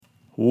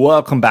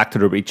Welcome back to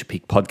the Reach Your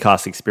Peak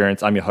podcast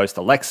experience. I'm your host,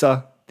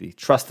 Alexa, the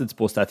trusted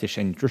sports dietitian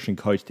and nutrition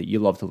coach that you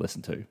love to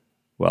listen to.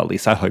 Well, at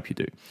least I hope you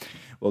do.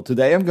 Well,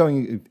 today I'm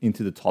going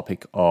into the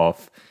topic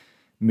of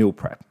meal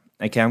prep.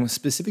 Okay, I'm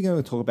specifically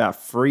going to talk about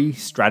 3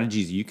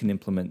 strategies you can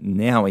implement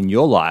now in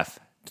your life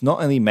to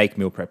not only make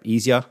meal prep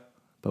easier,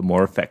 but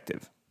more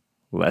effective.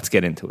 Let's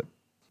get into it.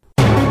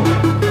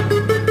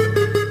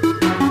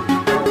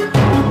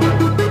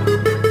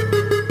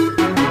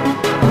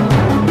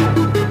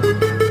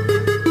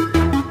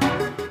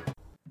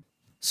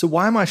 So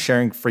why am I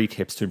sharing 3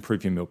 tips to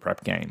improve your meal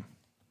prep game?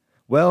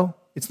 Well,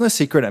 it's no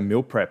secret that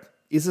meal prep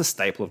is a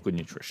staple of good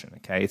nutrition,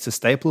 okay? It's a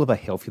staple of a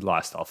healthy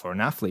lifestyle for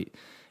an athlete.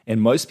 And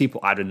most people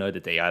either know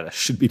that they either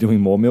should be doing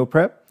more meal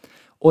prep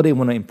or they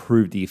want to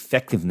improve the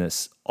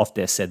effectiveness of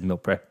their said meal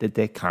prep that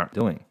they're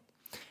currently doing.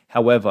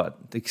 However,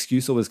 the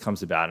excuse always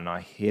comes about, and I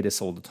hear this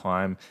all the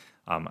time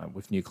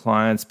with new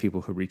clients,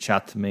 people who reach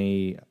out to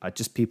me,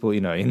 just people,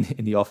 in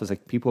the office,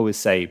 like people always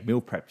say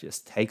meal prep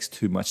just takes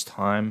too much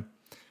time,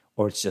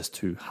 or it's just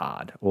too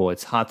hard, or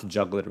it's hard to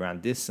juggle it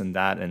around this and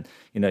that. And,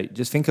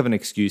 just think of an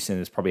excuse, and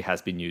this probably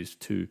has been used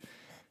to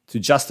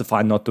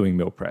justify not doing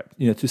meal prep,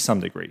 to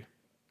some degree.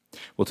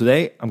 Well,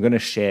 today I'm going to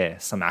share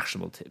some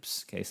actionable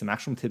tips. Okay, some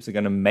actionable tips are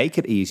going to make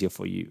it easier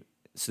for you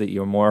so that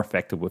you're more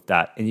effective with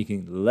that, and you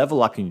can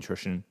level up your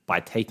nutrition by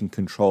taking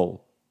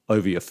control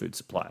over your food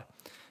supply.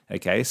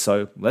 Okay,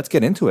 so let's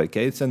get into it.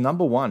 Okay, so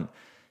number 1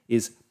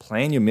 is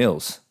plan your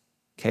meals.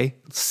 Okay,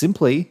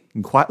 simply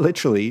and quite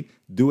literally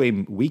do a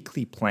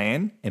weekly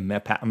plan and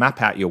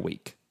map out your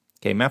week.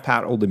 Okay, map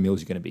out all the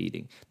meals you're going to be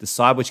eating.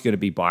 Decide what you're going to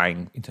be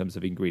buying in terms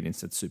of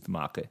ingredients at the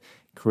supermarket.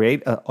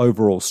 Create an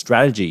overall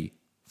strategy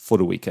for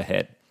the week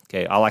ahead.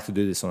 Okay, I like to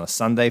do this on a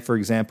Sunday, for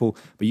example,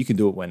 but you can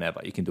do it whenever.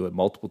 You can do it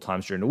multiple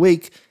times during the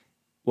week.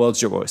 Well,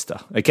 it's your oyster.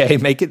 Okay,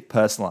 make it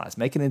personalized.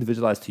 Make it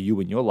individualized to you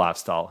and your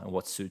lifestyle and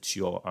what suits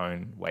your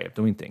own way of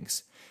doing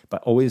things.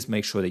 But always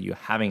make sure that you're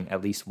having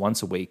at least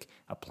once a week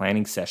a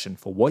planning session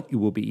for what you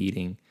will be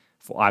eating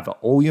for either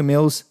all your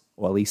meals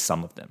or at least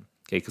some of them.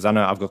 Okay, because I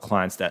know I've got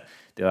clients that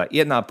they're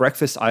like,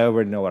 breakfast, I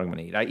already know what I'm going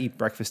to eat. I eat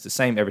breakfast the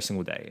same every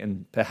single day,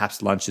 and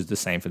perhaps lunch is the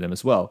same for them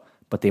as well,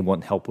 but they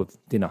want help with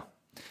dinner.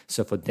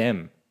 So for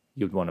them,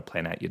 you'd want to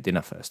plan out your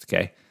dinner first,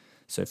 okay?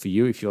 So for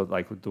you, if you're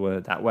like doing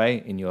it that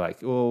way and you're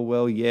like, oh,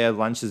 well, yeah,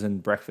 lunches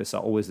and breakfasts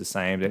are always the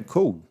same, then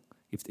cool.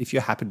 If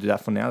you're happy to do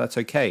that for now, that's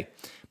okay.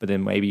 But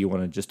then maybe you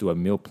want to just do a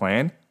meal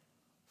plan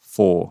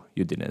for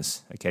your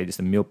dinners, okay? Just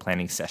a meal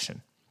planning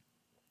session.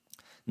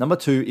 Number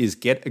 2 is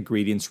get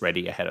ingredients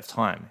ready ahead of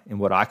time, in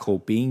what I call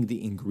being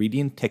the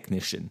ingredient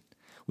technician,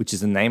 which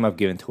is a name I've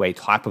given to a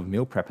type of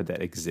meal prepper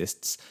that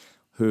exists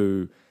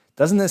who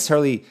doesn't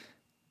necessarily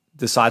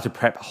decide to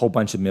prep a whole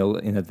bunch of meal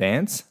in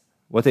advance.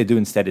 What they do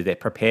instead is they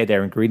prepare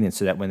their ingredients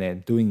so that when they're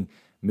doing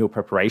meal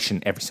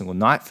preparation every single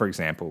night, for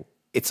example,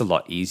 it's a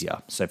lot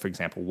easier. So for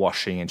example,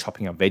 washing and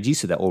chopping up veggies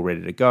so they're all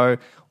ready to go,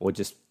 or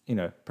just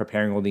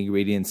preparing all the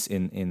ingredients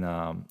in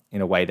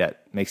a way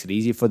that makes it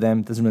easier for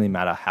them. Doesn't really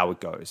matter how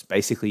it goes.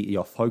 Basically,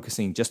 you're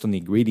focusing just on the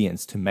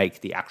ingredients to make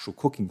the actual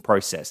cooking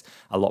process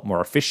a lot more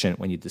efficient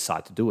when you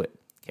decide to do it.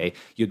 Okay,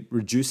 you're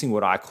reducing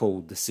what I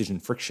call decision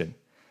friction.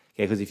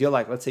 Okay, because if you're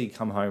like, let's say you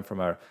come home from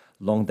a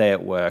long day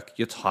at work,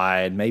 you're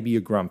tired, maybe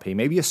you're grumpy,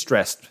 maybe you're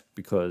stressed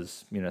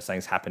because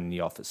something's happened in the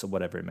office or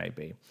whatever it may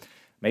be.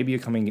 Maybe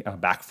you're coming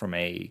back from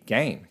a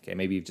game. Okay,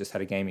 maybe you've just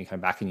had a game and you come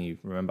back and you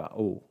remember,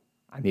 oh,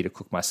 I need to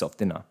cook myself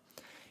dinner.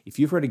 If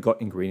you've already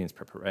got ingredients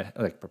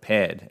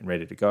prepared and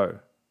ready to go,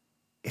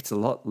 it's a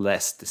lot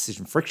less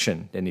decision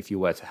friction than if you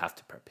were to have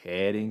to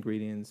prepare the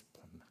ingredients,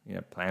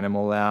 plan them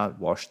all out,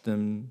 wash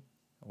them,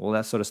 all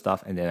that sort of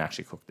stuff, and then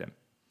actually cook them.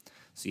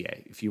 So yeah,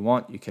 if you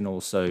want, you can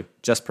also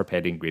just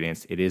prepare the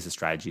ingredients. It is a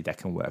strategy that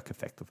can work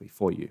effectively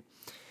for you.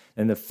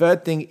 And the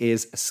third thing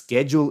is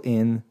schedule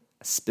in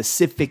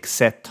specific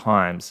set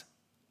times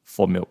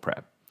for meal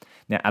prep.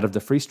 Now, out of the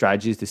 3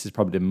 strategies, this is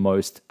probably the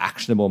most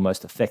actionable,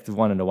 most effective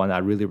one, and the one that I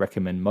really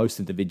recommend most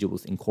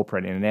individuals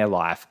incorporate in their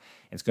life.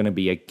 It's going to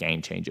be a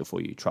game changer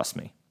for you, trust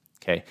me.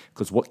 Okay,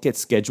 because what gets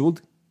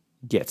scheduled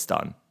gets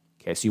done.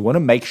 Okay, so you want to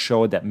make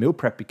sure that meal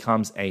prep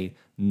becomes a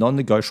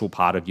non-negotiable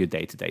part of your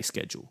day-to-day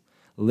schedule.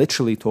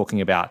 Literally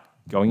talking about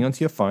going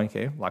onto your phone,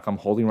 okay, like I'm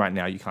holding right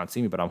now. You can't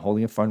see me, but I'm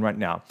holding a phone right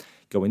now.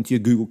 Go into your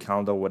Google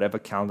Calendar, whatever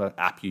calendar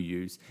app you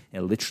use,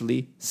 and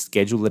literally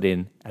schedule it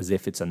in as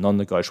if it's a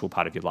non-negotiable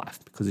part of your life,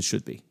 because it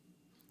should be.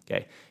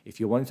 Okay, if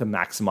you're wanting to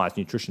maximize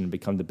nutrition and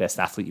become the best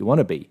athlete you want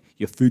to be,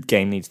 your food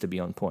game needs to be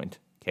on point,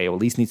 okay, or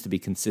at least needs to be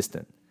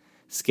consistent.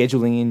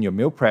 Scheduling in your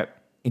meal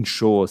prep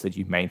ensures that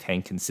you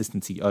maintain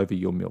consistency over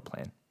your meal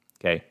plan.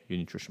 Okay, your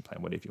nutrition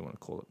plan, whatever you want to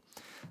call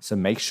it. So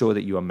make sure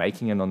that you are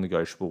making a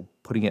non-negotiable,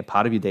 putting it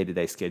part of your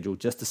day-to-day schedule,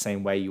 just the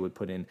same way you would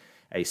put in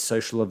a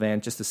social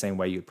event, just the same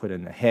way you would put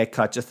in a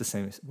haircut, just the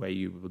same way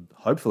you would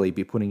hopefully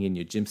be putting in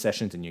your gym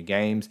sessions and your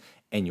games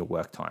and your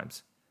work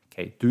times.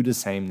 Okay, do the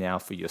same now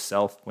for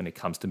yourself when it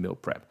comes to meal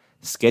prep.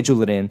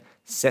 Schedule it in,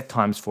 set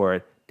times for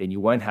it, then you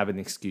won't have an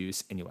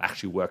excuse and you'll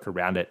actually work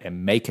around it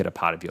and make it a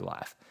part of your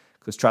life.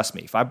 Because trust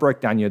me, if I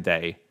broke down your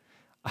day,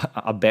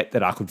 I bet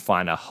that I could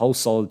find a whole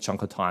solid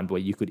chunk of time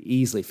where you could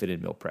easily fit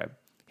in meal prep.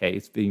 Okay,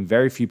 it's been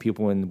very few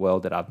people in the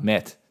world that I've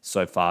met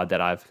so far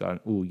that I've gone,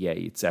 oh yeah,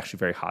 it's actually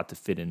very hard to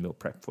fit in meal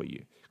prep for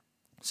you.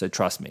 So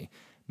trust me,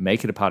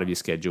 make it a part of your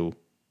schedule.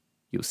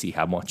 You'll see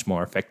how much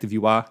more effective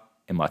you are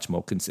and much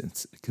more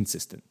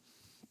consistent.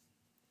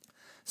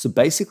 So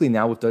basically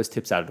now with those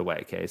tips out of the way,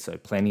 okay, so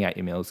planning out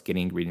your meals,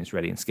 getting ingredients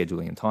ready and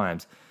scheduling in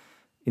times,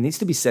 it needs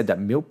to be said that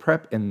meal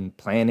prep and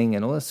planning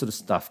and all that sort of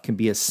stuff can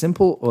be as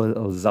simple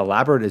or as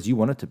elaborate as you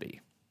want it to be.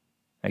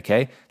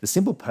 Okay, the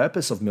simple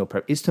purpose of meal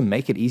prep is to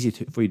make it easier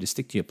for you to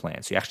stick to your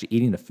plan. So you're actually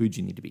eating the food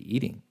you need to be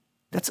eating.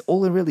 That's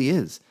all it really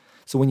is.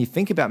 So when you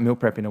think about meal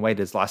prep in a way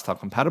that's lifestyle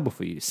compatible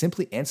for you,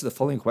 simply answer the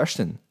following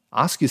question.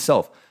 Ask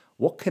yourself,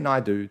 what can I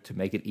do to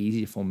make it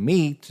easier for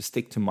me to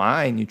stick to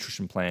my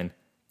nutrition plan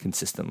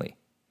consistently?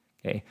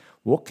 Okay,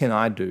 what can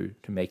I do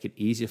to make it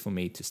easier for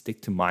me to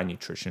stick to my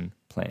nutrition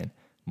plan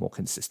more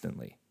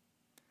consistently?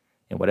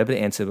 And whatever the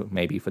answer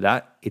may be for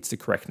that, it's the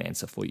correct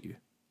answer for you.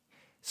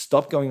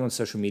 Stop going on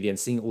social media and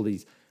seeing all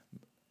these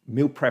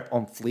meal prep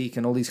on fleek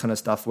and all these kind of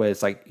stuff where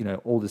it's like,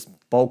 all this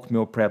bulk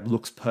meal prep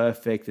looks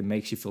perfect and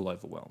makes you feel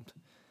overwhelmed.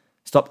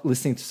 Stop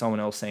listening to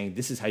someone else saying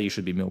this is how you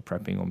should be meal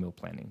prepping or meal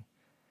planning.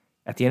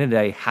 At the end of the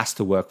day, it has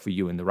to work for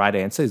you. And the right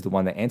answer is the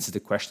one that answers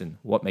the question,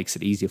 what makes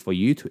it easier for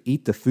you to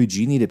eat the food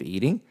you need to be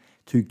eating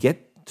to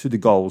get to the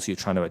goals you're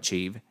trying to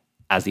achieve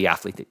as the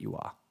athlete that you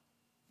are?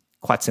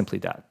 Quite simply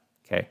that,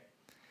 okay?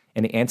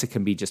 And the answer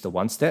can be just a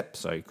one step.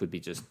 So it could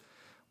be just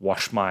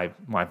wash my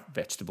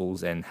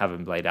vegetables and have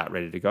them laid out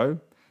ready to go.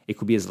 It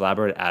could be as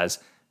elaborate as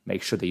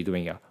make sure that you're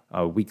doing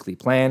a weekly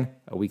plan,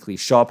 a weekly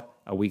shop,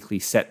 a weekly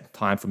set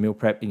time for meal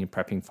prep, and you're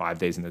prepping 5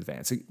 days in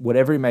advance.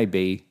 Whatever it may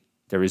be,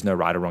 there is no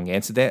right or wrong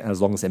answer there,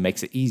 as long as it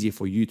makes it easier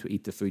for you to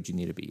eat the food you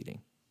need to be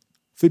eating.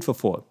 Food for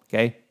thought,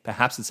 okay?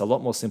 Perhaps it's a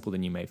lot more simple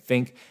than you may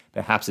think.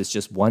 Perhaps it's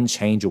just one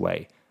change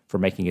away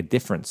from making a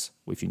difference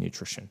with your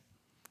nutrition.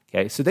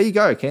 Okay, so there you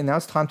go. Okay, now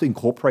it's time to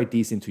incorporate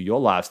these into your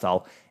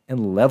lifestyle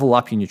and level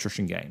up your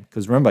nutrition game.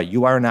 Because remember,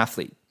 you are an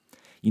athlete.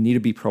 You need to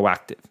be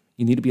proactive.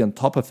 You need to be on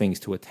top of things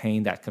to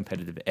attain that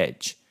competitive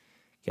edge.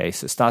 Okay,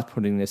 so start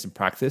putting this in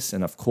practice.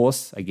 And of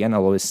course, again,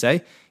 I'll always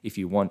say, if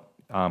you want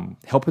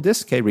help with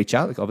this, okay, reach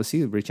out.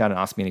 Obviously, reach out and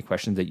ask me any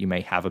questions that you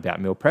may have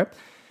about meal prep.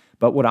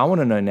 But what I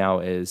want to know now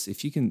is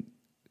if you can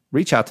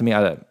reach out to me,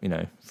 either,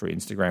 through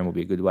Instagram will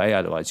be a good way.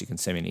 Otherwise, you can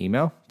send me an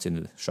email. It's in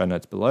the show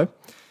notes below.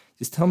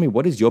 Just tell me,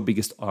 what is your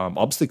biggest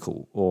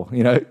obstacle or,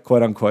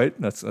 quote unquote,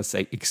 let's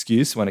say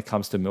excuse when it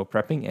comes to meal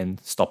prepping and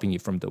stopping you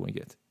from doing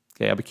it.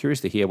 Okay, I'll be curious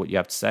to hear what you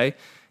have to say.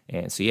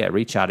 And so,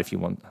 reach out if you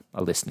want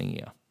a listening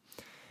ear.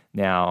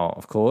 Now,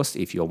 of course,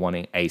 if you're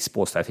wanting a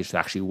sports dietitian to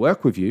actually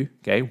work with you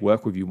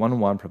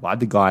one-on-one,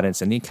 provide the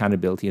guidance and the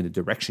accountability and the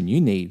direction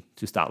you need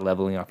to start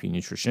leveling up your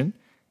nutrition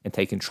and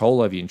take control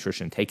over your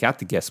nutrition, take out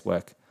the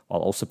guesswork, while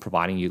also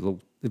providing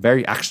you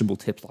very actionable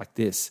tips like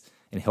this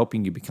and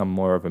helping you become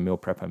more of a meal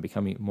prepper and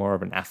becoming more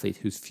of an athlete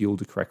who's fueled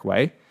the correct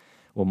way,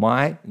 well,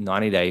 my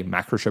 90-day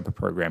Macro Sherpa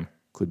program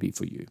could be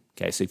for you.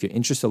 Okay, so if you're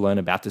interested to learn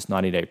about this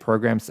 90-day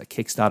program, it's a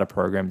Kickstarter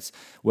program, it's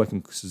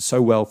working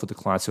so well for the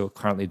clients who are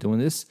currently doing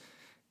this,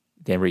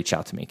 then reach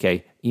out to me,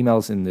 okay?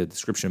 Email's in the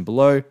description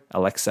below,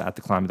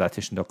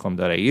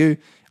 alexa@theclimbingdietitian.com.au.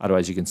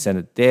 Otherwise, you can send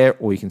it there,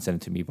 or you can send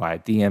it to me via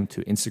DM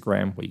to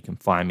Instagram, where you can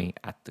find me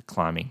at The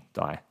Climbing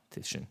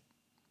Dietitian.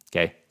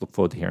 Okay, look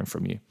forward to hearing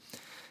from you.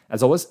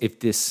 As always, if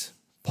this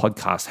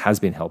podcast has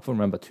been helpful,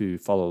 remember to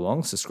follow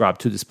along, subscribe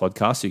to this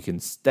podcast so you can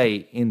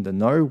stay in the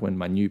know when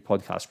my new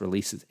podcast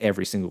releases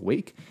every single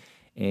week.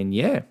 And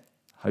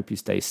hope you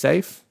stay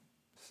safe,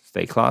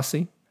 stay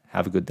classy,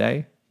 have a good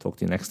day. Talk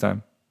to you next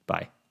time.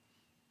 Bye.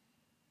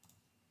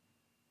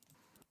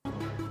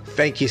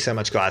 Thank you so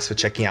much, guys, for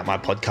checking out my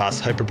podcast.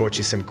 Hope it brought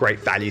you some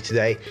great value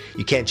today.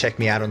 You can check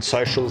me out on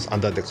socials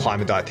under The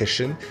Climbing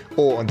Dietitian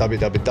or on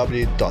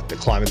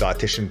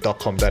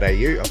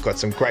www.theclimbingdietitian.com.au. I've got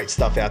some great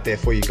stuff out there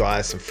for you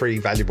guys, some free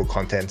valuable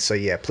content. So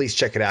please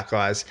check it out,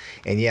 guys.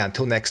 And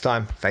until next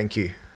time, thank you.